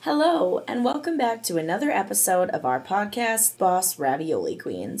Hello, and welcome back to another episode of our podcast, Boss Ravioli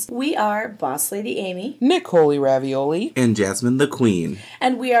Queens. We are Boss Lady Amy, Nicole Ravioli, and Jasmine the Queen.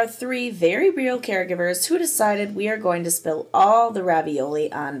 And we are three very real caregivers who decided we are going to spill all the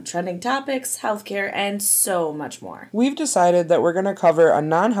ravioli on trending topics, healthcare, and so much more. We've decided that we're going to cover a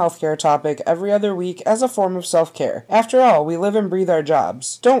non-healthcare topic every other week as a form of self-care. After all, we live and breathe our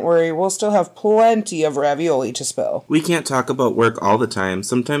jobs. Don't worry, we'll still have plenty of ravioli to spill. We can't talk about work all the time.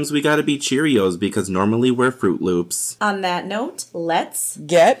 Sometimes we gotta be Cheerios because normally we're Fruit Loops. On that note, let's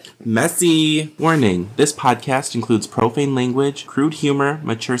get messy. Warning, this podcast includes profane language, crude humor,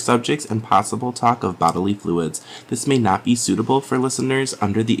 mature subjects, and possible talk of bodily fluids. This may not be suitable for listeners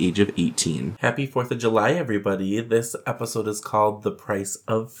under the age of 18. Happy 4th of July, everybody. This episode is called The Price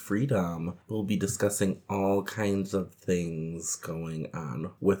of Freedom. We'll be discussing all kinds of things going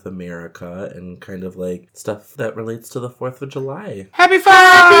on with America and kind of like stuff that relates to the 4th of July. Happy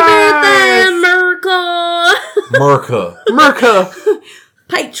birthday, America! Merca!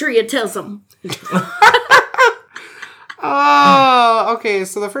 Patriotism. Oh, okay,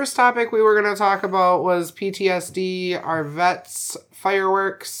 so the first topic we were going to talk about was PTSD, our vets,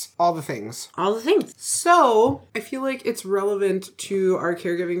 fireworks, all the things. All the things. So, I feel like it's relevant to our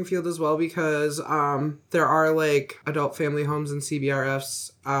caregiving field as well because there are like adult family homes and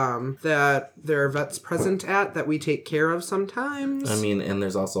CBRFs that there are vets present at that we take care of sometimes. I mean, and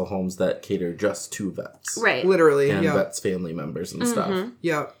there's also homes that cater just to vets. Right. Literally, And yeah. vets' family members and stuff.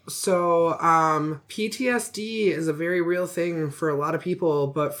 Yeah. So, PTSD is a very real thing for a lot of people,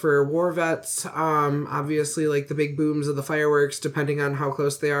 but for war vets, obviously, like the big booms of the fireworks, depending on how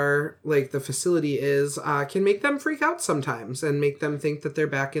close they are, like the facility is, can make them freak out sometimes and make them think that they're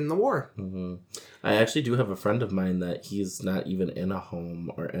back in the war. Mm-hmm. I actually do have a friend of mine that he's not even in a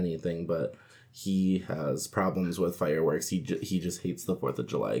home or anything, but he has problems with fireworks. He just hates the 4th of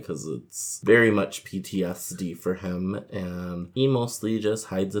July because it's very much PTSD for him, and he mostly just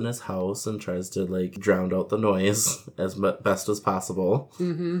hides in his house and tries to like drown out the noise as best as possible.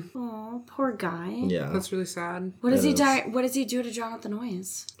 Mm-hmm. Oh, poor guy. Yeah, That's really sad. What does he What does he do to drown out the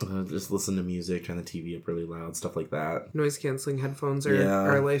noise? Just listen to music, turn the TV up really loud, stuff like that. Noise-canceling headphones are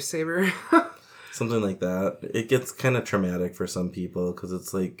a lifesaver. Something like that. It gets kind of traumatic for some people because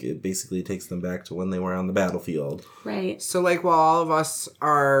it's like it basically takes them back to when they were on the battlefield. Right. So, like, while all of us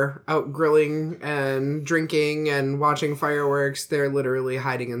are out grilling and drinking and watching fireworks, they're literally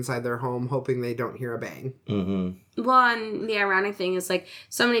hiding inside their home, hoping they don't hear a bang. Mm-hmm. Well, and the ironic thing is, like,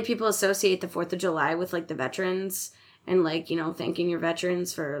 so many people associate the 4th of July with, like, the veterans and, like, you know, thanking your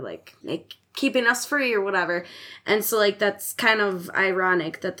veterans for, like keeping us free or whatever. And so, like, that's kind of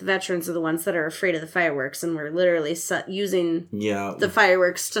ironic that the veterans are the ones that are afraid of the fireworks, and we're literally using the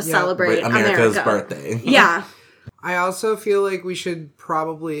fireworks to celebrate America's America. birthday. Yeah. I also feel like we should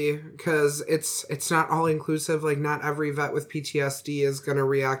probably, because it's not all inclusive, like not every vet with PTSD is going to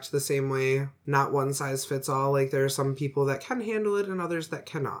react the same way. Not one size fits all. Like there are some people that can handle it and others that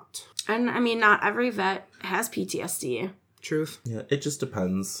cannot. And, I mean, not every vet has PTSD. Truth. Yeah, it just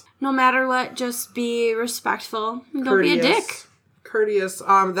depends. No matter what, just be respectful. And don't be a dick. Courteous.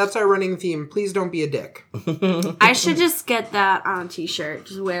 That's our running theme. Please don't be a dick. I should just get that on a t-shirt.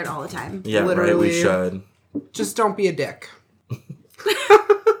 Just wear it all the time. Yeah, Literally. right, we should. Just don't be a dick.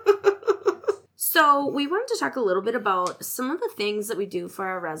 So we wanted to talk a little bit about some of the things that we do for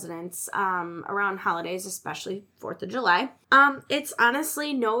our residents around holidays, especially 4th of July. It's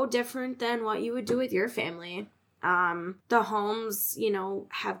honestly no different than what you would do with your family. The homes, you know,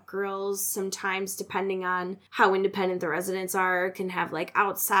 have grills sometimes, depending on how independent the residents are, can have like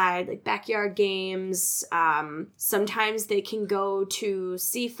outside, like backyard games. Sometimes they can go to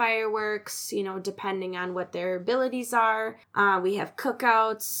see fireworks, you know, depending on what their abilities are. We have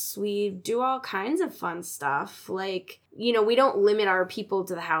cookouts. We do all kinds of fun stuff. Like, you know, we don't limit our people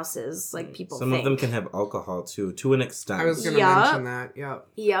to the houses like people Some think. of them can have alcohol too, to an extent. I was going to mention that. Yep.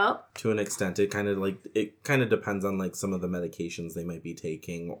 Yep. To an extent, it kind of depends on like some of the medications they might be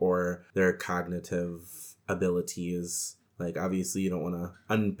taking or their cognitive abilities. Like, obviously, you don't want to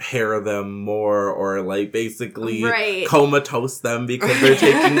unpair them more or, like, basically comatose them because they're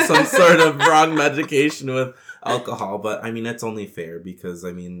taking some sort of wrong medication with alcohol. But, I mean, it's only fair because,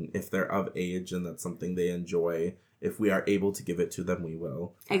 I mean, if they're of age and that's something they enjoy, if we are able to give it to them, we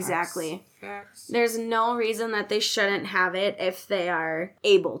will. Exactly. Facts. There's no reason that they shouldn't have it if they are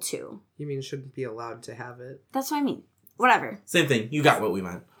able to. You mean shouldn't be allowed to have it? That's what I mean. Whatever. Same thing. You got what we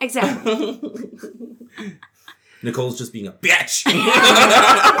meant. Exactly. Nicole's just being a bitch.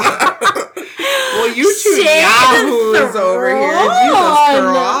 Well, you two yahoos over here.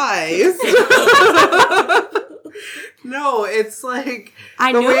 Jesus Christ. No, it's like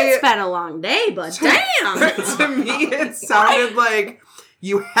I the knew way it's been a long day, but damn! to me, it sounded like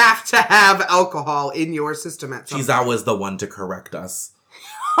you have to have alcohol in your system at some She's point. always the one to correct us.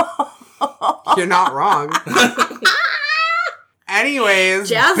 You're not wrong. Anyways,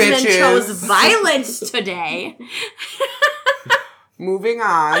 Jasmine bitches. chose violence today. Moving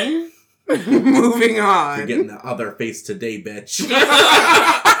on. Moving on. You're getting the other face today, bitch.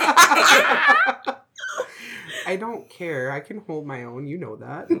 I don't care. I can hold my own. You know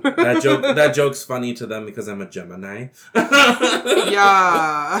that. That joke's funny to them because I'm a Gemini.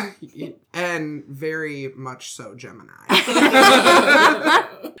 Yeah. And very much so Gemini.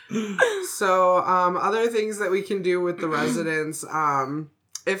 So, other things that we can do with the residents,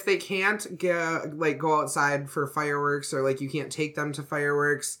 if they can't go outside for fireworks or, like, you can't take them to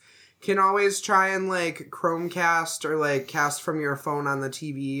fireworks, can always try and, like, Chromecast or, like, cast from your phone on the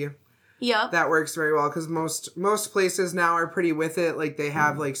TV. Yep. That works very well because most places now are pretty with it. Like, they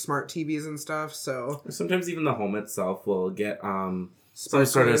have, like, smart TVs and stuff, so... Sometimes even the home itself will get some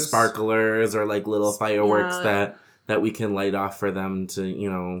Sparklers. sort of sparklers or, like, little fireworks that we can light off for them to, you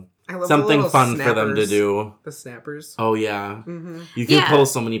know... I love the Something little fun for them to snappers. do. The snappers. Oh, yeah. Mm-hmm. You can Yeah. pull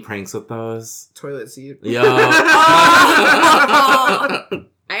so many pranks with those. Toilet seat. Yeah.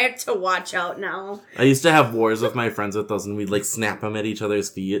 I have to watch out now. I used to have wars with my friends with those, and we'd, like, snap them at each other's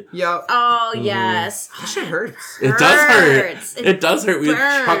feet. Yep. Oh, yes. That shit hurts. It does hurt. Hurts. It does hurt. We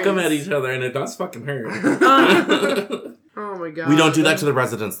chuck them burns. at each other, and it does fucking hurt. Oh my god. We don't do that to the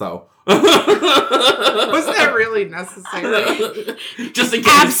residents, though. Was that really necessary? Just in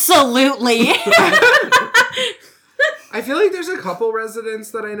case. Absolutely. I feel like there's a couple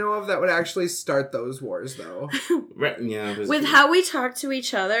residents that I know of that would actually start those wars, though. Yeah. With how we talk to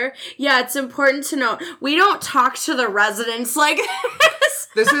each other, yeah, it's important to note we don't talk to the residents like this.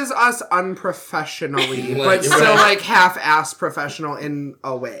 This is us unprofessionally, Like, but still right. like half-ass professional in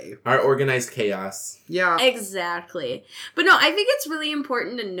a way. Our organized chaos. Yeah. Exactly. But no, I think it's really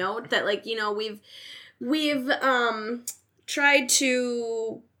important to note that, like, you know, we've tried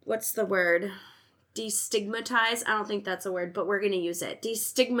to, what's the word? Destigmatize. I don't think that's a word, but we're going to use it.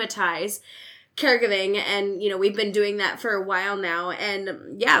 Destigmatize caregiving, and, you know, we've been doing that for a while now,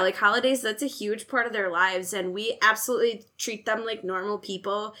 and yeah, like, holidays, that's a huge part of their lives, and we absolutely treat them like normal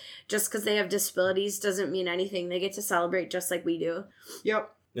people. Just because they have disabilities doesn't mean anything. They get to celebrate just like we do.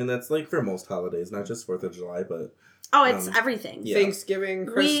 Yep. And that's like for most holidays, not just 4th of July, but... Oh, it's everything. Yeah. Thanksgiving,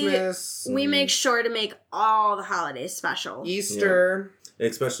 Christmas, We make sure to make all the holidays special. Easter.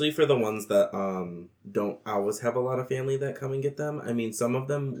 Especially for the ones that don't always have a lot of family that come and get them. I mean, some of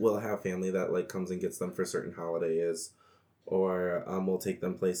them will have family that like comes and gets them for certain holidays, or we'll take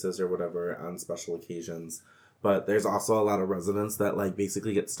them places or whatever on special occasions. But there's also a lot of residents that like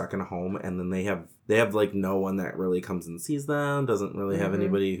basically get stuck in a home, and then they have like no one that really comes and sees them, doesn't really have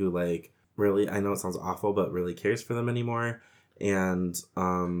anybody who like really, I know it sounds awful, but really cares for them anymore. And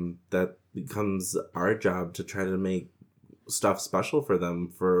that becomes our job to try to make stuff special for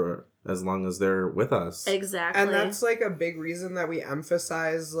them for as long as they're with us. Exactly. And that's like a big reason that we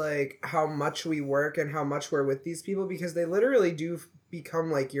emphasize like how much we work and how much we're with these people, because they literally do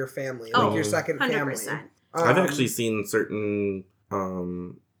become like your family, like your second 100%. family. I've actually seen certain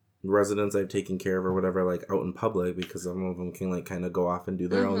residents I've taken care of or whatever, like out in public, because some of them can like kind of go off and do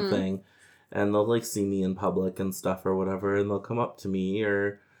their own thing, and they'll like see me in public and stuff or whatever, and they'll come up to me,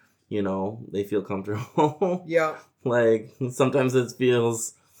 or you know, they feel comfortable. Yeah. Like sometimes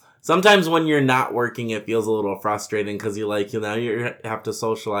sometimes when you're not working, it feels a little frustrating because you like, you know, you have to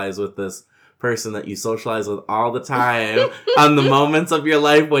socialize with this person that you socialize with all the time on the moments of your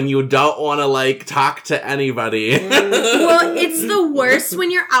life when you don't want to like talk to anybody. Well, it's the worst when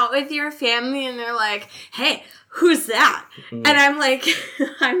you're out with your family and they're like, hey, who's that? And I'm like,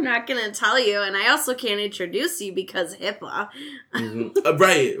 I'm not going to tell you. And I also can't introduce you because HIPAA.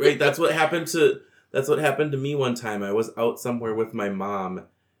 Right. That's what happened to me one time. I was out somewhere with my mom,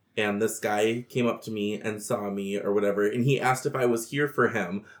 and this guy came up to me and saw me or whatever, and he asked if I was here for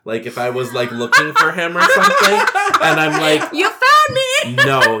him, like if I was like looking for him or something. And I'm like, You found me!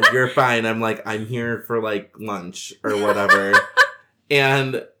 no, you're fine. I'm like, I'm here for like lunch or whatever.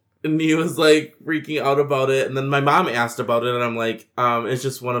 and he was like freaking out about it. And then my mom asked about it, and I'm like, it's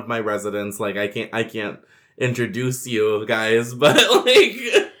just one of my residents. Like I can't introduce you guys, but like.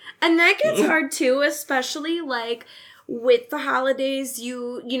 And that gets hard too, especially like with the holidays.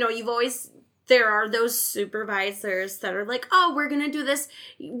 You know, you've always, there are those supervisors that are like, oh, we're going to do this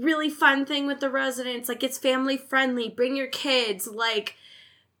really fun thing with the residents. Like, it's family friendly. Bring your kids. Like,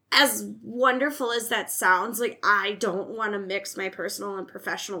 as wonderful as that sounds, like, I don't want to mix my personal and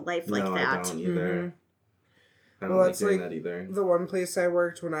professional life like No, that. I don't either. I don't like doing that either. The one place I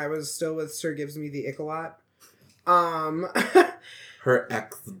worked when I was still with Sir gives me the ick a lot. Her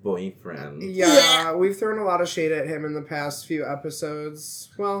ex-boyfriend. Yeah, we've thrown a lot of shade at him in the past few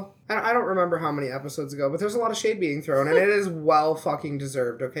episodes. Well, I don't remember how many episodes ago, but there's a lot of shade being thrown, and it is well fucking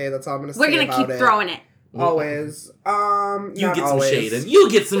deserved, okay? That's all I'm going to say We're going to keep throwing it. Always. You get always. some shade, and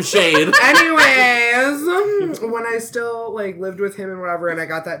you get some shade. Anyways, when I still, lived with him and whatever, and I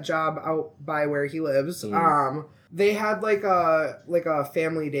got that job out by where he lives, they had, a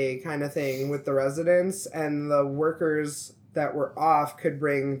family day kind of thing with the residents, and the workers that were off could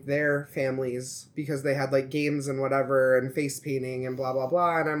bring their families because they had games and whatever and face painting and blah blah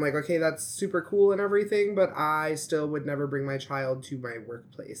blah, and I'm like, okay, that's super cool and everything, but I still would never bring my child to my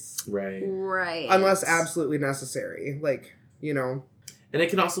workplace, right unless absolutely necessary, And it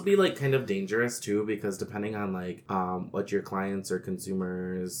can also be kind of dangerous too, because depending on what your clients or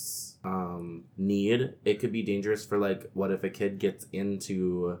consumers need, it could be dangerous for what if a kid gets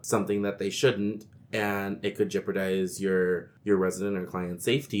into something that they shouldn't, and it could jeopardize your resident or client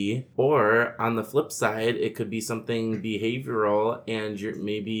safety. Or on the flip side, it could be something behavioral, and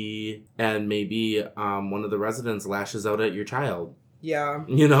maybe one of the residents lashes out at your child. Yeah.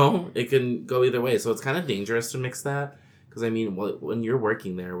 It can go either way. So it's kind of dangerous to mix that. Because, when you're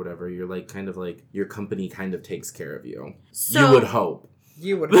working there or whatever, you're your company kind of takes care of you. So, you would hope.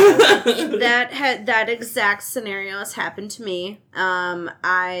 That exact scenario has happened to me.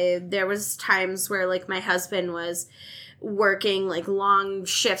 There was times where my husband was working long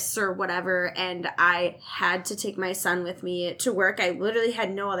shifts or whatever, and I had to take my son with me to work. I literally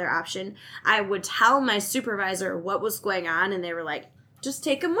had no other option. I would tell my supervisor what was going on, and they were like, just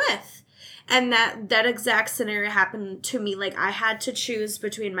take him with. And that exact scenario happened to me. I had to choose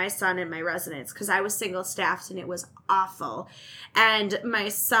between my son and my residents because I was single staffed, and it was awful. And my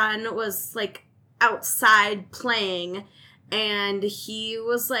son was outside playing, and he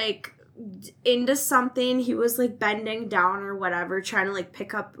was into something. He was bending down or whatever, trying to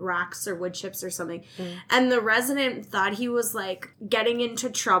pick up rocks or wood chips or something. And the resident thought he was getting into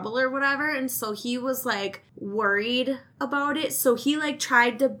trouble or whatever, and so he was worried about it. So he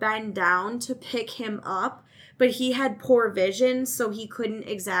tried to bend down to pick him up, but he had poor vision, so he couldn't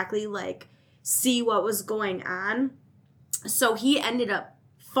exactly see what was going on. So he ended up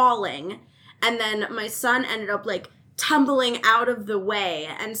falling, and then my son ended up tumbling out of the way,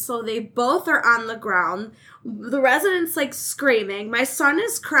 and so they both are on the ground. The resident's screaming, my son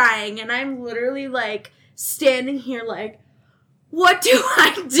is crying, and I'm literally standing here what do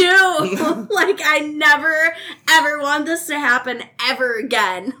I do? I never ever want this to happen ever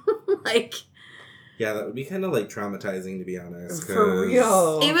again. Yeah, that would be kind of traumatizing, to be honest. For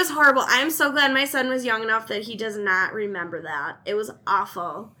real. It was horrible. I'm so glad my son was young enough that he does not remember that. It was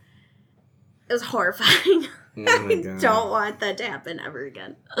awful. It was horrifying. Oh my I God. don't want that to happen ever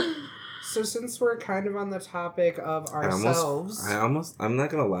again. So since we're kind of on the topic of ourselves... I'm not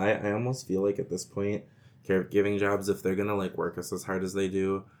gonna lie, I almost feel at this point, caregiving jobs, if they're gonna work us as hard as they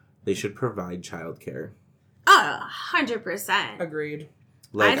do, they should provide childcare. 100%. Agreed.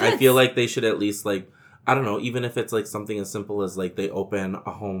 I feel they should at least, I don't know, even if it's something as simple as they open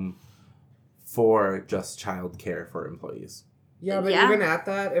a home for just childcare for employees. Yeah, but Yeah. even at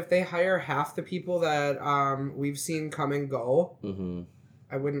that, if they hire half the people that we've seen come and go,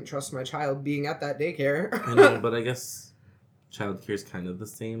 I wouldn't trust my child being at that daycare. I know, but I guess childcare is kind of the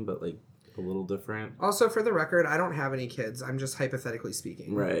same, but a little different. Also, for the record, I don't have any kids. I'm just hypothetically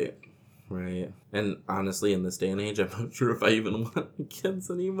speaking. Right. And honestly, in this day and age, I'm not sure if I even want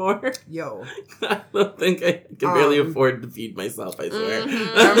kids anymore. Yo. I don't think I can barely afford to feed myself, I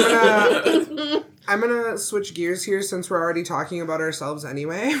swear. I'm gonna switch gears here since we're already talking about ourselves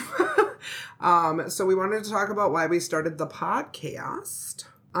anyway. So we wanted to talk about why we started the podcast.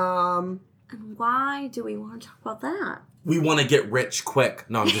 Why do we want to talk about that? We want to get rich quick.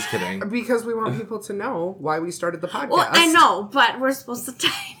 No, I'm just kidding. Because we want people to know why we started the podcast. Well, I know, but we're supposed to tie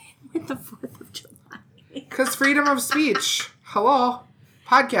it in with the 4th of July. Because freedom of speech. Hello.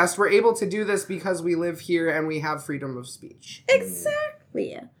 Podcast. We're able to do this because we live here and we have freedom of speech.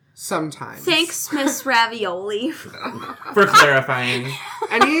 Exactly. Sometimes. Thanks, Miss Ravioli. For clarifying.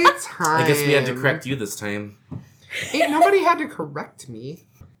 Anytime. I guess we had to correct you this time. Ain't nobody had to correct me.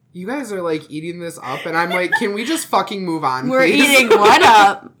 You guys are eating this up and I'm can we just fucking move on, We're please? eating what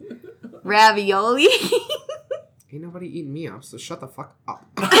up? Ravioli? Ain't nobody eating me up, so shut the fuck up.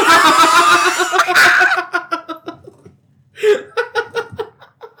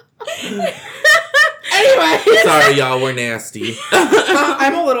 Anyway. Sorry, y'all. We're nasty.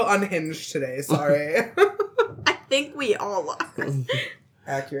 I'm a little unhinged today. Sorry. I think we all are.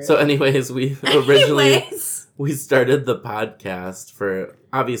 Accurate. So anyways, we originally... Anyways. we started the podcast for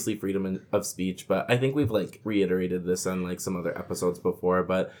obviously freedom of speech, but I think we've like reiterated this on like some other episodes before,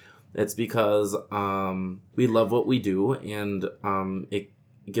 but it's because we love what we do, and it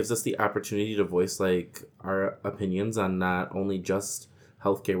gives us the opportunity to voice like our opinions on not only just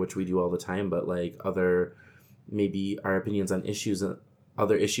healthcare, which we do all the time, but like other, maybe our opinions on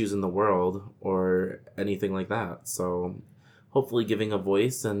other issues in the world or anything like that. So hopefully giving a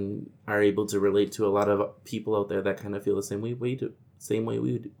voice and are able to relate to a lot of people out there that kind of feel the same way we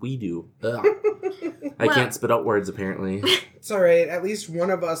do. Ugh. I can't spit out words, apparently. It's all right. At least one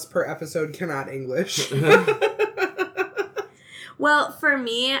of us per episode cannot English. Well, for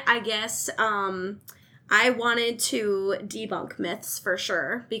me, I guess I wanted to debunk myths for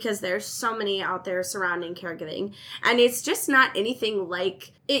sure, because there's so many out there surrounding caregiving, and it's just not anything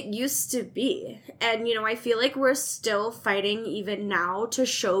like it used to be. And, you know, I feel like we're still fighting even now to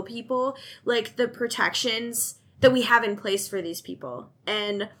show people like the protections that we have in place for these people.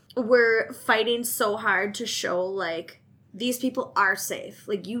 And we're fighting so hard to show like these people are safe.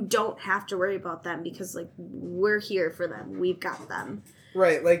 Like, you don't have to worry about them because like we're here for them. We've got them.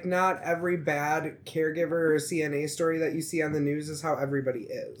 Right, like not every bad caregiver or CNA story that you see on the news is how everybody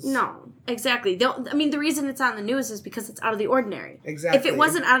is. No, exactly. The reason it's on the news is because it's out of the ordinary. Exactly. If it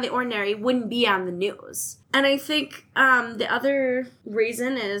wasn't out of the ordinary, it wouldn't be on the news. And I think the other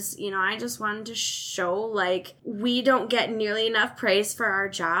reason is, you know, I just wanted to show, like, we don't get nearly enough praise for our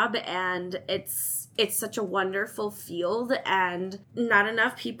job, and it's such a wonderful field, and not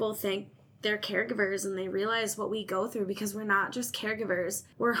enough people think they're caregivers and they realize what we go through, because we're not just caregivers.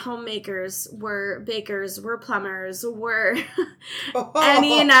 We're homemakers, we're bakers, we're plumbers, we're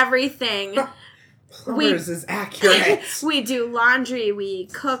any and everything. Plumbers is accurate. We do laundry, we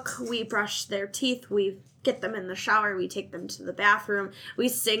cook, we brush their teeth, we get them in the shower, we take them to the bathroom, we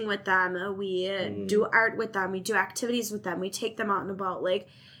sing with them, we do art with them, we do activities with them, we take them out and about. Like,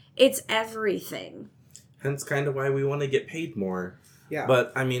 it's everything. Hence kind of why we want to get paid more. Yeah.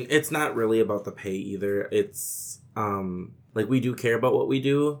 But, I mean, it's not really about the pay either. It's, like, we do care about what we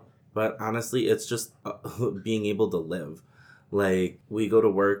do, but honestly, it's just being able to live. Like, we go to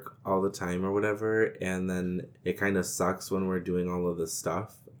work all the time or whatever, and then it kind of sucks when we're doing all of this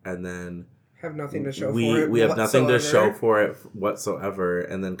stuff, and then have nothing to show for it. We have nothing to show for it whatsoever,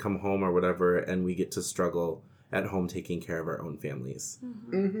 and then come home or whatever, and we get to struggle at home taking care of our own families.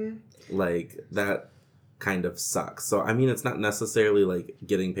 Mm-hmm. Like, that kind of sucks. So, I mean, it's not necessarily, like,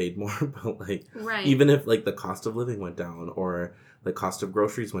 getting paid more, but, like, right. Even if, like, the cost of living went down, or the cost of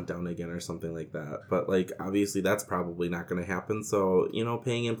groceries went down again, or something like that. But, like, obviously that's probably not going to happen. So, you know,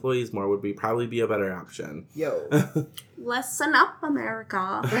 paying employees more would probably be a better option. Yo. Listen up,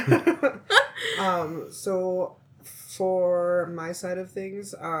 America. So, for my side of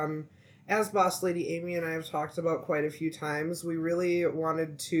things, as Boss Lady Amy and I have talked about quite a few times, we really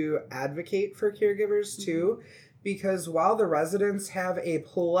wanted to advocate for caregivers too, because while the residents have a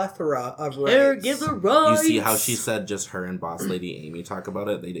plethora of rights... Caregiver rights! You see how she said just her and Boss Lady Amy talk about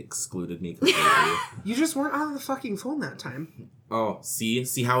it? They'd excluded me completely. You just weren't on the fucking phone that time. Oh, see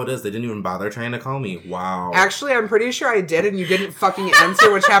how it is? They didn't even bother trying to call me. Wow. Actually, I'm pretty sure I did, and you didn't fucking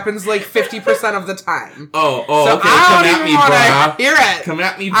answer, which happens like 50% of the time. Oh, so okay. Come at me, brah. Hear it. Come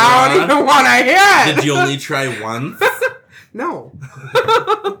at me, brah. I don't even want to hear it. Did you only try once? No.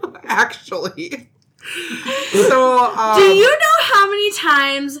 Actually. So, do you know how many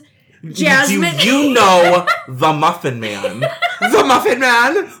times Jasmine... Do you know the Muffin Man? The Muffin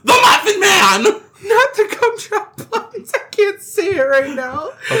Man? The Muffin Man! Not the gumdrop buttons. I can't say it right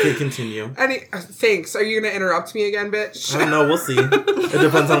now. Okay, continue. Thanks. Are you going to interrupt me again, bitch? I don't know. We'll see. It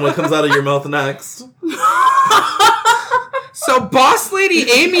depends on what comes out of your mouth next. So Boss Lady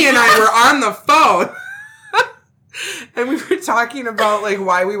Amy and I were on the phone. And we were talking about, like,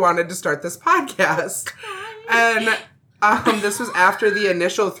 why we wanted to start this podcast. And this was after the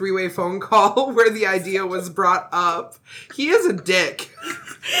initial 3-way phone call where the idea was brought up. He is a dick.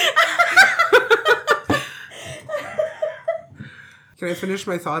 Can I finish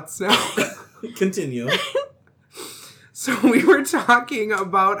my thoughts now? Continue. So we were talking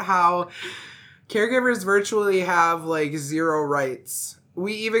about how caregivers virtually have, like, 0 rights.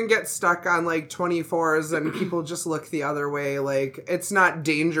 We even get stuck on, like, 24s and people just look the other way. Like, it's not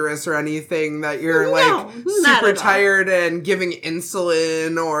dangerous or anything that you're, like, super tired and giving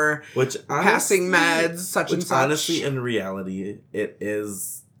insulin or passing meds, such and such. Honestly, in reality, it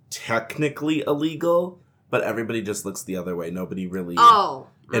is technically illegal, but everybody just looks the other way. Nobody really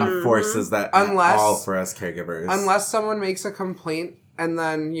enforces that at all for us caregivers. Unless someone makes a complaint and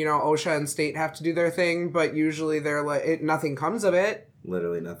then, you know, OSHA and state have to do their thing, but usually they're like, nothing comes of it.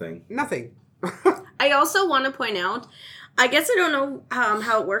 Literally nothing. Nothing. I also want to point out, I guess I don't know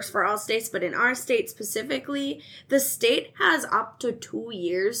how it works for all states, but in our state specifically, the state has up to 2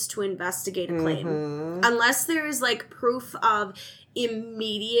 years to investigate a claim. Unless there is, like, proof of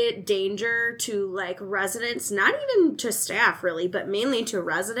immediate danger to, like, residents, not even to staff, really, but mainly to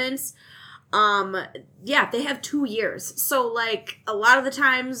residents. Yeah, they have 2 years. So, like, a lot of the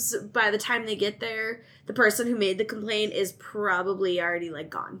times, by the time they get there, the person who made the complaint is probably already, like,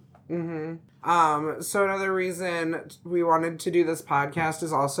 gone. So another reason we wanted to do this podcast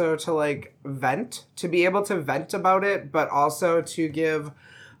is also to, like, vent, to be able to vent about it, but also to give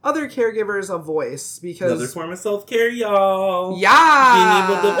other caregivers a voice, because Another form of self-care, y'all. Yeah!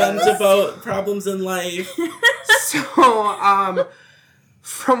 Being able to vent about problems in life. So,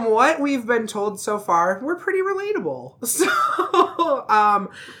 from what we've been told so far, we're pretty relatable. So,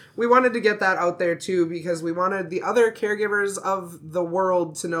 we wanted to get that out there too, because we wanted the other caregivers of the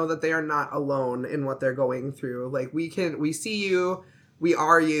world to know that they are not alone in what they're going through. Like, we see you, we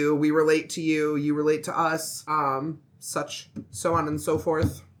are you, we relate to you, you relate to us, so on and so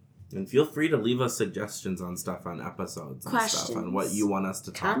forth. And feel free to leave us suggestions on stuff on episodes and stuff on what you want us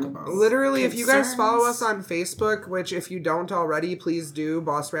to talk about. Literally, if you guys follow us on Facebook, which if you don't already, please do.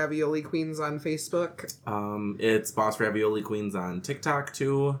 Boss Ravioli Queens on Facebook. It's Boss Ravioli Queens on TikTok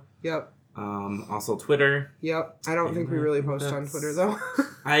too. Yep. Also Twitter. Yep. I don't think we really post on Twitter though.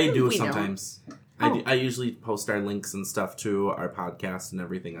 I do We sometimes. I usually post our links and stuff to our podcast and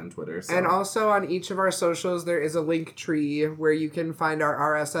everything on Twitter. So. And also on each of our socials, there is a link tree where you can find our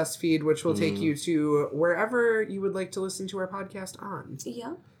RSS feed, which will take you to wherever you would like to listen to our podcast on.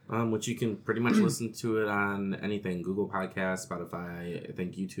 Yeah. Which you can pretty much listen to it on anything. Google Podcasts, Spotify, I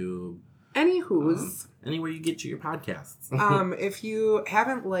think YouTube. Anywho's. Anywhere you get your podcasts. If you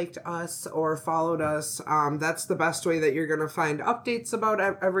haven't liked us or followed us, that's the best way that you're going to find updates about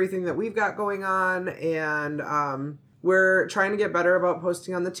everything that we've got going on. And we're trying to get better about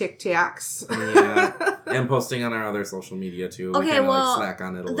posting on the TikToks. Yeah. And posting on our other social media too. Okay, we kinda, well, slack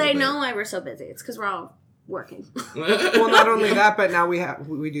on it a little they bit. know why we're so busy. It's because we're all working. Well, not only that, but now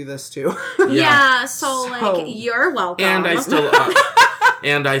we do this too. Yeah, so, like, you're welcome.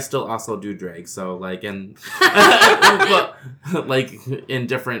 And I still also do drag, so like but, like in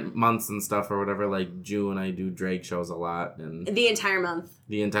different months and stuff or whatever. Like June, I do drag shows a lot, and the entire month.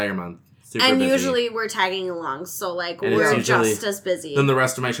 Super and busy. usually we're tagging along, so like And we're it's usually- just as busy. Then the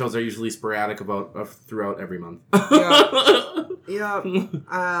rest of my shows are usually sporadic throughout every month. Yeah.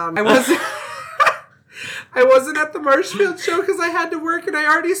 I wasn't at the Marshfield show because I had to work, and I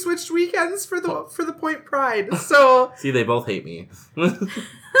already switched weekends for the Point Pride. So See, they both hate me.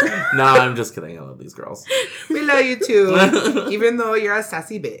 No, I'm just kidding. I love these girls. we love you too, even though you're a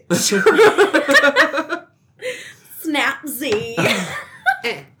sassy bitch. Snap Z.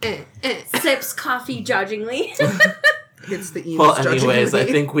 Sips coffee judgingly. It's the Well, anyways, I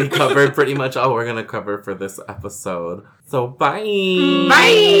think we covered pretty much all we're gonna cover for this episode. So bye.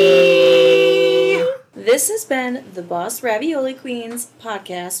 Bye. This has been the Boss Ravioli Queens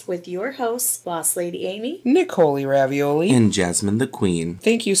podcast with your hosts, Boss Lady Amy, Nicole Ravioli, And Jasmine the Queen.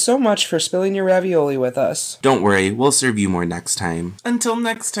 thank you so much for spilling your ravioli with us. Don't worry, we'll serve you more next time. Until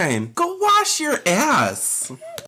next time, go wash your ass.